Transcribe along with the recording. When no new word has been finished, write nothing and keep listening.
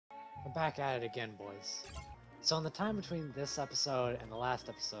We're back at it again, boys. So in the time between this episode and the last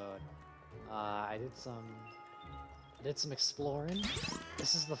episode, I did some exploring.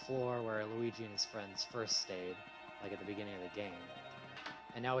 This is the floor where Luigi and his friends first stayed, like at the beginning of the game.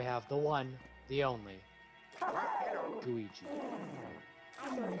 And now we have the one, the only, Gooigi.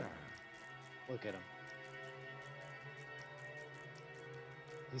 Look at him.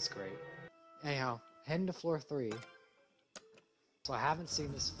 He's great. Anyhow, heading to floor 3. So I haven't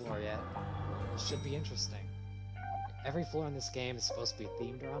seen this floor yet. It should be interesting. Every floor in this game is supposed to be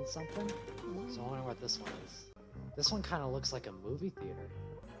themed around something, so I wonder what this one is. This one kind of looks like a movie theater.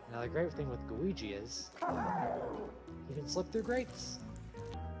 Now the great thing with Gooigi is, he can slip through grates.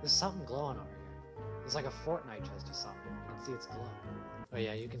 There's something glowing over here. There's like a Fortnite chest or something. You can see it's glowing. Oh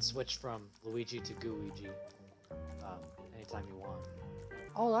yeah, you can switch from Luigi to Gooigi anytime you want.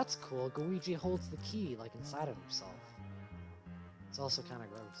 Oh, that's cool. Gooigi holds the key like inside of himself. It's also kind of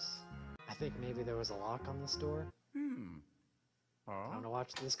gross. I think maybe there was a lock on this door. Time to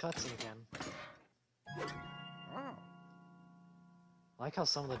watch this cutscene again. I like how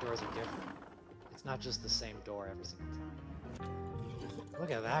some of the doors are different. It's not just the same door every single time.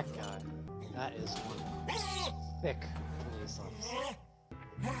 Look at that guy. That is one thick police officer.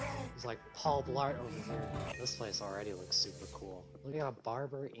 He's like Paul Blart over there. This place already looks super cool. Look at a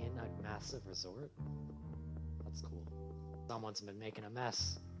barber in a massive resort. That's cool. Someone's been making a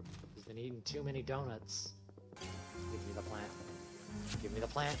mess. He's been eating too many donuts. Give me the plant. Give me the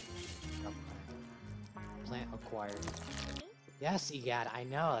plant. No plant. Plant acquired. Yes, EGAD, I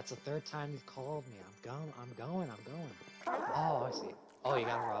know. That's the 3rd time you've called me. I'm going. Oh, I see. Oh, you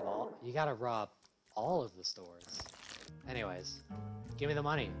gotta rob all of the stores. Anyways, give me the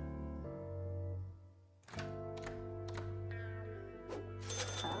money.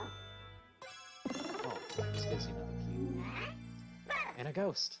 Oh, this gives you another key. And a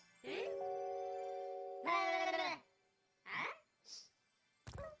ghost.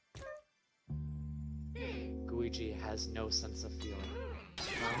 Gooigi has no sense of feeling.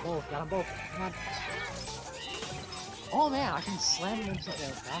 Got them both, come on. Oh man, I can slam him into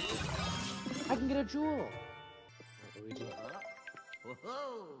the back. I can get a jewel! Right, Luigi.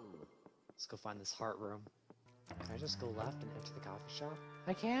 Let's go find this heart room. Can I just go left and enter the coffee shop?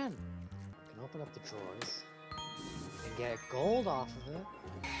 I can! I can open up the drawers and get gold off of it.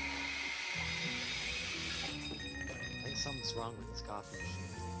 I think something's wrong with this coffee machine.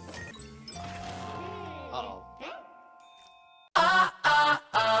 Uh-oh.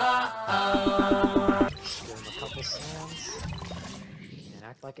 Just give him a couple slams and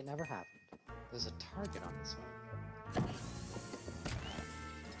act like it never happened. There's a target on this one.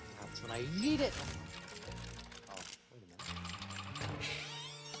 That's when I yeet it! Oh, wait a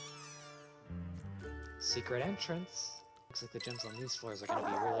minute. Secret entrance. Looks like the gems on these floors are gonna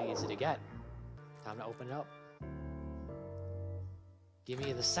be really easy to get. Time to open it up. Give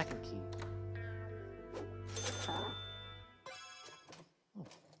me the second key.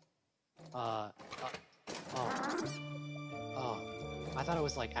 I thought it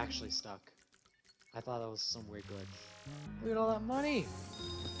was like actually stuck. I thought that was some weird glitch. Look at all that money!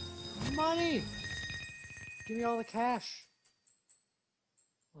 Money! Give me all the cash!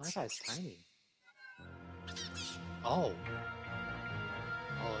 Well, that guy's tiny. Oh!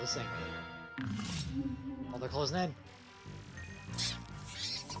 Oh, this ain't good. Oh, they're closing in!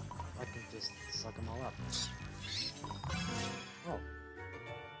 I can just suck them all up. Oh.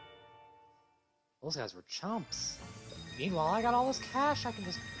 Those guys were chumps. Meanwhile, I got all this cash I can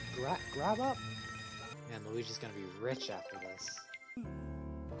just grab up. Man, Luigi's gonna be rich after this.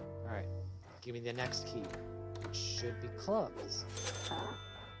 Alright, give me the next key, which should be clubs.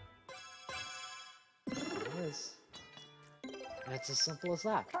 There it is. And it's as simple as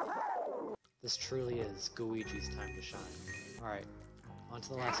that. This truly is Gooigi's time to shine. Alright, on to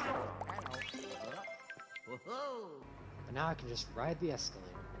the last one. But now I can just ride the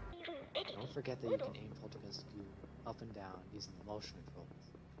escalator. Don't forget that you can aim poltergeist goo up and down using the motion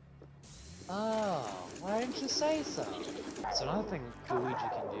controls. Oh, why didn't you say so? So another thing Gooigi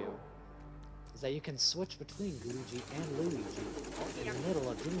can do is that you can switch between Gooigi and Luigi in the middle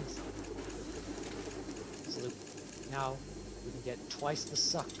of doing something. So now we can get twice the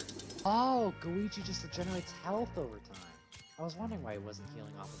suck. Oh, Gooigi just regenerates health over time. I was wondering why he wasn't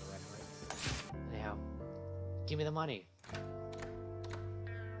healing off of the red rays. Anyhow, give me the money.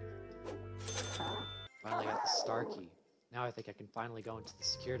 Finally got the star key. Now I think I can finally go into the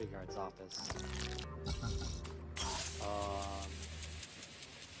security guard's office.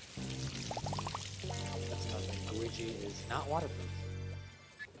 That's nothing. Luigi is not waterproof.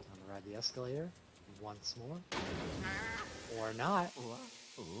 Time to ride the escalator once more. Or not.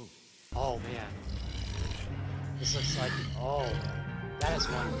 Oh man. This looks like, oh, that is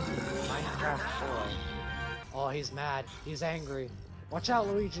one Minecraft boy. Oh, he's mad. He's angry. Watch out,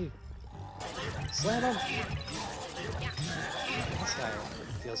 Luigi. Slam him. This guy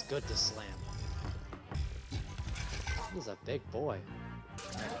feels good to slam. He's a big boy.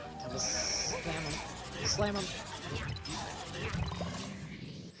 Time to slam him. Slam him.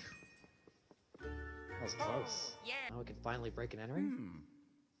 That was close. Now we can finally break an entry.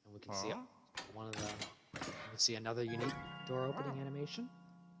 And we can see one of the... We can see another unique door opening animation.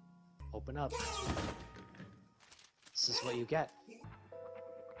 Open up. This is what you get.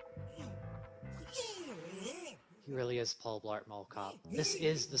 He really is Paul Blart Mall Cop. This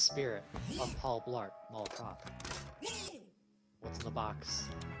is the spirit of Paul Blart Mall Cop. What's in the box?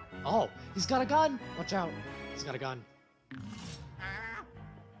 Oh, he's got a gun! Watch out! He's got a gun.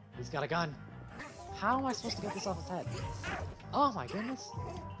 He's got a gun. How am I supposed to get this off his head? Oh my goodness!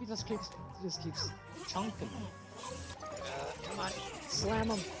 He just keeps chunking me. Come on, slam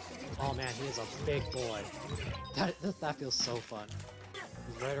him! Oh man, he is a big boy. That feels so fun.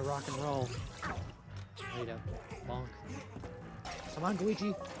 He's ready to rock and roll. Ready to bonk. Come on,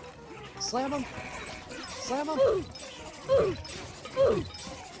 Gooigi. Slam him! Slam him! Man,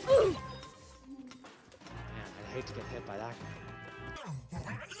 I'd hate to get hit by that guy.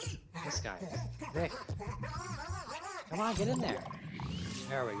 This guy is thick. Come on, get in there.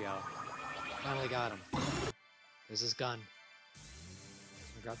 There we go. Finally got him. There's his gun.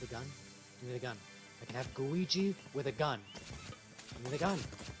 Can I grab the gun? Give me the gun. I can have Gooigi with a gun. Give me the gun.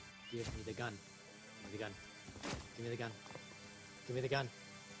 Give me the gun. Give me the gun. Give me the gun. Give me the gun.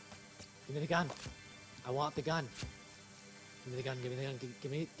 Give me the gun. I want the gun. Give me the gun. Give me the gun.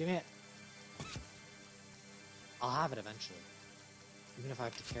 Give me it. I'll have it eventually. Even if I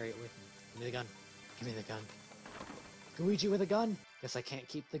have to carry it with me. Give me the gun. Give me the gun. Gooigi with a gun. Guess I can't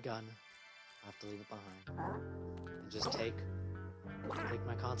keep the gun. I have to leave it behind. And just take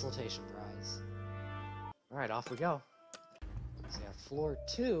my consultation prize. Alright, off we go. So we have floor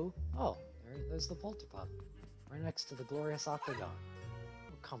 2. Oh, there's the Polterpup. Right next to the glorious octagon.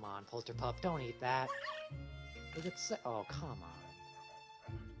 Oh, come on, Polterpup, don't eat that. Look at oh, come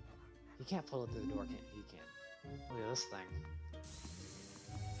on. You can't pull it through the door, can you? You can. Look at this thing.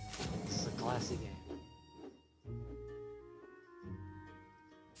 This is a classy game.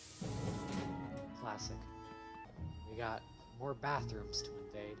 Classic. We got more bathrooms to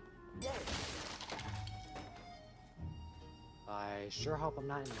invade. I sure hope I'm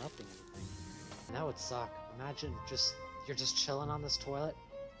not interrupting anything. And that would suck. Imagine you're just chilling on this toilet,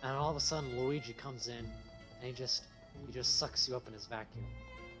 and all of a sudden Luigi comes in, and he just sucks you up in his vacuum.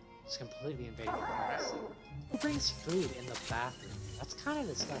 Just completely invading your privacy. Who brings food in the bathroom? That's kind of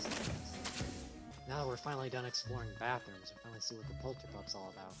disgusting. Now that we're finally done exploring bathrooms, we finally see what the Polterpup's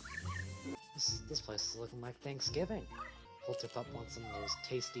all about. This place is looking like Thanksgiving. Polterpup wants some of those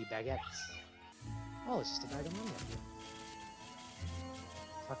tasty baguettes. Oh, it's just a bag of money up here.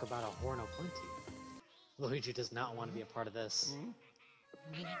 Talk about a horn o' plenty. Luigi does not want to be a part of this.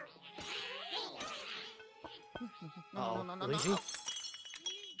 Uh-oh, Luigi?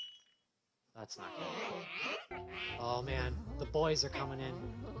 That's not good. Oh man, the boys are coming in.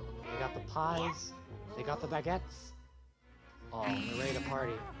 They got the pies. They got the baguettes. Oh, they're ready to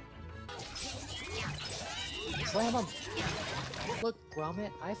party. Slam them! Look,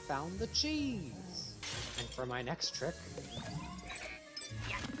 Gromit, I found the cheese! And for my next trick...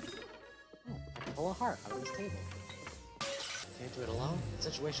 Oh, I can pull a heart out of this table. Can't do it alone. In a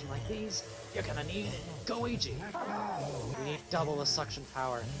situation like these, you're gonna need Gooigi! We need double the suction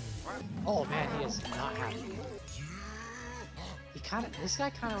power. Oh man, he is not happy. This guy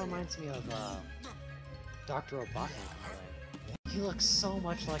kinda reminds me of, Dr. Robotnik in a way. He looks so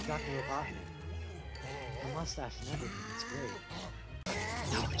much like Dr. Robotnik. The mustache and everything, it's great.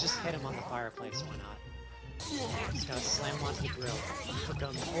 No, just hit him on the fireplace, why not? Just gotta slam him onto the grill. Cook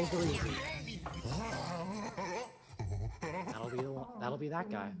him over easy. That'll be that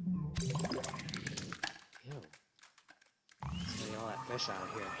guy. Ew. Let's get all that fish out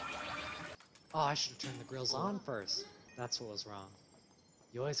of here. Oh, I should have turned the grills on first. That's what was wrong.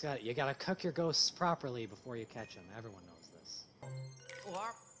 You gotta cook your ghosts properly before you catch them. Everyone knows this.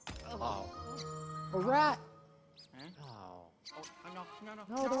 Oh. A rat! Oh.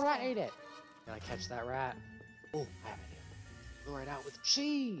 No, the rat ate it! Gotta catch that rat. Oh, I have an idea. Lure it out with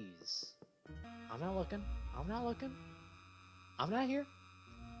cheese! I'm not looking. I'm not looking. I'm not here.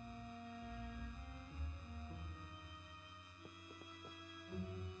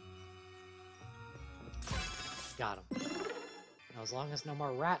 Got him. Now, as long as no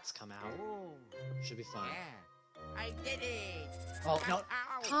more rats come out, should be fine. I did it! Oh, no. Ow.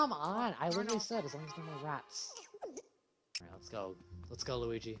 Come on. I literally no. said as long as there are no rats. Alright, let's go. Let's go,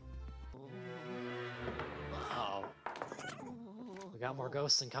 Luigi. Uh-oh. We got more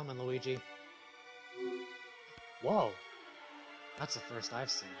ghosts incoming, Luigi. Whoa. That's the first I've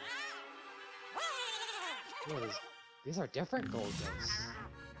seen. What is... These are different gold ghosts.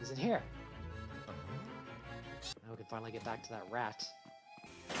 He's in here. Now we can finally get back to that rat.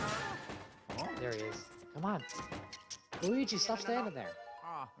 There he is. Come on. Luigi, stop standing there.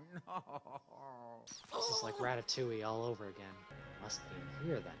 Oh, no. This is like Ratatouille all over again. Must be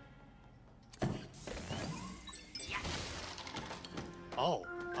here then. Oh,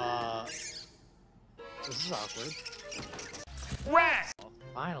 this is awkward. Rat! Oh,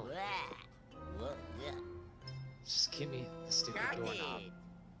 finally. Just give me the stupid Got doorknob. it.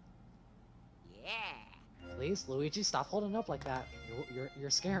 Yeah. Please, Luigi, stop holding up like that. You're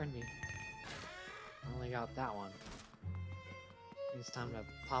scaring me. I only got that one. It's time to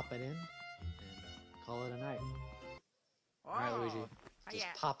pop it in and call it a night. Alright, Luigi. Just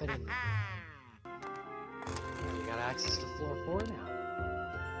pop it in there. You got access to floor 4 now.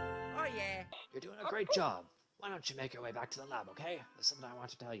 Oh, yeah. You're doing a great job. Why don't you make your way back to the lab, okay? There's something I want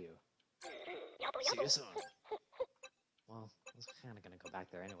to tell you. See you soon. Well, I was kind of going to go back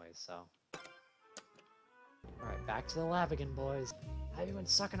there anyway, so... Alright, back to the lab again, boys. Have you been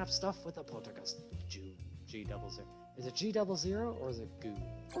sucking up stuff with the poltergeist? G00. Is it G00 or is it goo?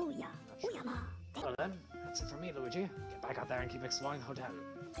 Oh yeah. Oh yeah, ma. Well then, that's it for me, Luigi. Get back out there and keep exploring the hotel.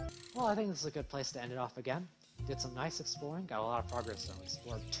 Well, I think this is a good place to end it off again. Did some nice exploring, got a lot of progress done.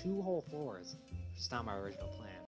 Explored 2 whole floors, which is not my original plan.